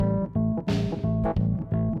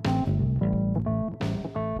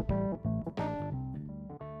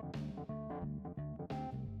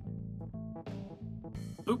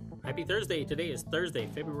Happy Thursday. Today is Thursday,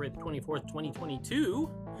 February the 24th, 2022,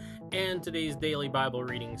 and today's daily Bible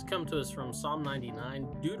readings come to us from Psalm 99,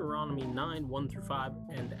 Deuteronomy 9, 1 through 5,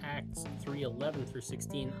 and Acts 3, 11 through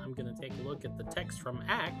 16. I'm going to take a look at the text from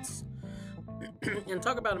Acts and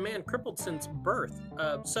talk about a man crippled since birth.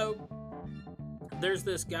 So there's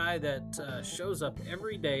this guy that shows up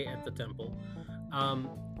every day at the temple,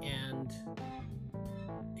 and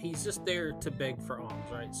he's just there to beg for alms,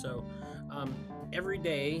 right? So every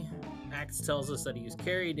day, Acts tells us that he was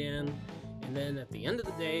carried in, and then at the end of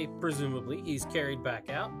the day, presumably, he's carried back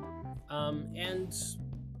out. And,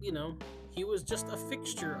 you know, he was just a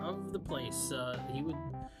fixture of the place. He would,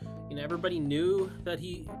 you know, everybody knew that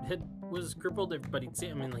he was crippled. Everybody'd see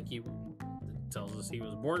him. I mean, like, he tells us he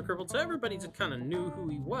was born crippled, so everybody just kind of knew who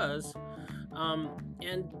he was.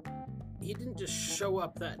 And he didn't just show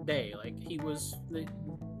up that day. Like, he was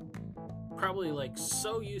probably like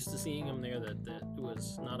so used to seeing him there that it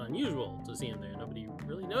was not unusual to see him there. Nobody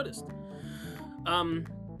really noticed. But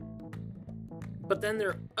then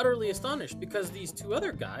they're utterly astonished because these two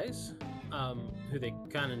other guys, who they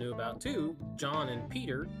kind of knew about too, John and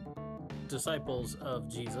Peter, disciples of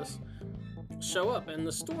Jesus, show up. And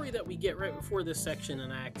the story that we get right before this section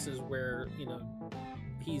in Acts is where, you know,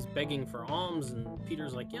 he's begging for alms, and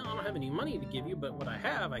Peter's like, yeah, I don't have any money to give you, but what I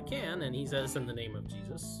have, I can. And he says, in the name of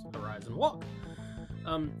Jesus, arise and walk.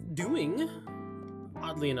 Doing,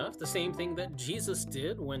 oddly enough, the same thing that Jesus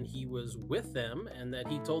did when he was with them, and that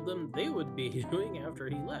he told them they would be doing after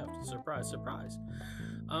he left. Surprise, surprise.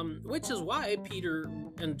 Which is why Peter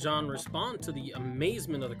and John respond to the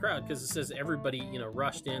amazement of the crowd, because it says everybody, you know,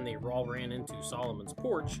 rushed in. They all ran into Solomon's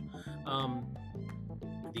porch.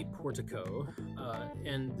 The portico,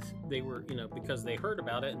 and they were, you know, because they heard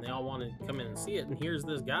about it and they all wanted to come in and see it. And here's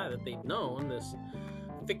this guy that they've known, this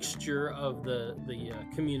fixture of the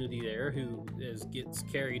community there, who gets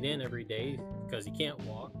carried in every day because he can't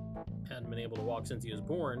walk, hadn't been able to walk since he was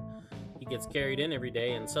born. He gets carried in every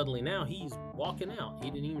day, and suddenly now he's walking out. He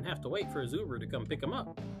didn't even have to wait for his Uber to come pick him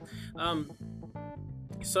up.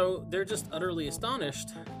 So they're just utterly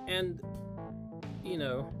astonished, and, you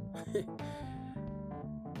know,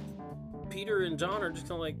 Peter and John are just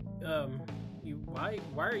kind of like, why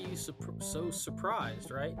are you so surprised,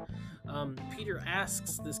 right? Peter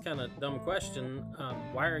asks this kind of dumb question,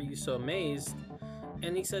 why are you so amazed?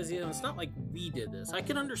 And he says, you know, it's not like we did this. I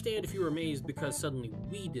can understand if you were amazed because suddenly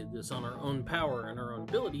we did this on our own power and our own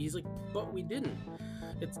ability. He's like, but we didn't.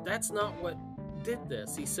 That's not what did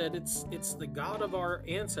this. He said, it's the God of our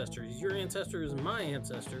ancestors. Your ancestors, my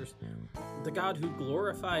ancestors. The God who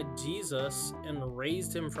glorified Jesus and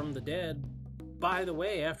raised him from the dead, by the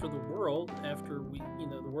way, after the world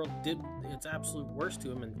did its absolute worst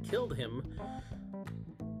to him and killed him.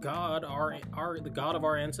 God, the God of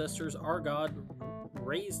our ancestors, our God,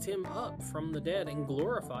 raised him up from the dead and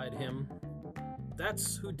glorified him.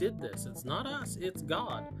 That's who did this. It's not us, it's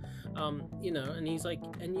God. You know, and he's like,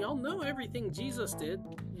 and y'all know everything Jesus did.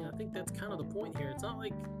 You know, I think that's kind of the point here. It's not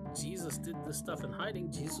like Jesus did this stuff in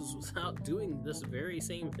hiding. Jesus was out doing this very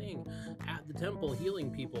same thing at the temple,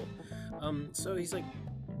 healing people. So he's like,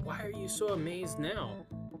 why are you so amazed now?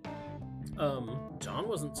 John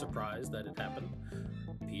wasn't surprised that it happened.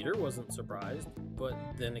 Peter wasn't surprised. But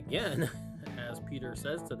then again, as Peter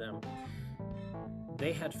says to them,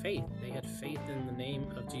 they had faith. They had faith in the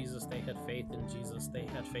name of Jesus. They had faith in Jesus. They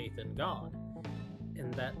had faith in God.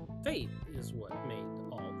 And that faith is what made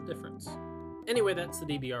all the difference. Anyway, that's the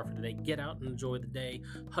DBR for today. Get out and enjoy the day.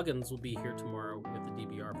 Huggins will be here tomorrow with the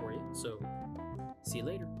DBR for you. So, see you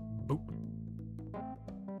later. Boop.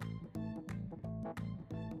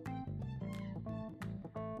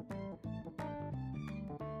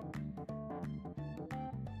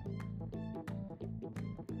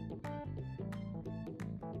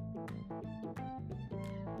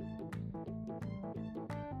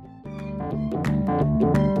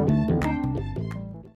 Thank you.